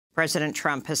President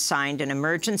Trump has signed an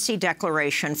emergency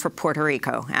declaration for Puerto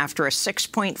Rico after a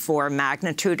 6.4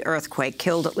 magnitude earthquake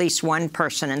killed at least one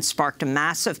person and sparked a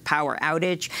massive power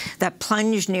outage that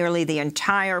plunged nearly the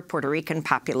entire Puerto Rican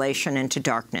population into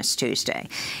darkness Tuesday.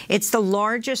 It's the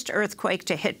largest earthquake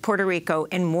to hit Puerto Rico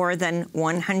in more than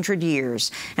 100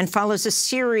 years and follows a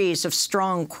series of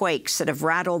strong quakes that have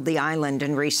rattled the island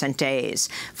in recent days.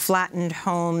 Flattened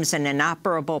homes and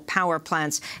inoperable power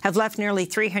plants have left nearly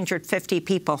 350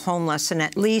 people homeless and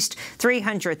at least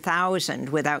 300,000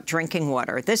 without drinking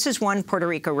water. This is one Puerto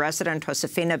Rico resident,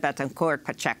 Josefina Betancourt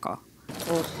Pacheco.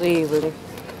 Horrible.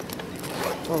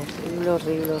 Horrible,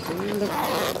 horrible, horrible.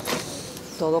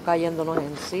 Todo cayéndonos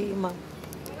encima.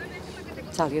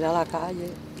 Salir a la calle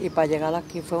y para llegar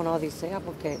aquí fue una odisea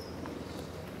porque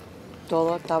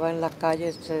todo estaba en las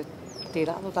calles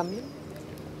tirado también.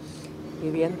 Y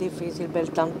bien difícil ver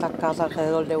tantas casas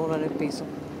alrededor de uno en el piso.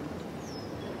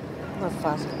 No es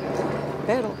fácil,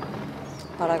 pero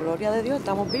para gloria de Dios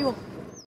estamos vivos.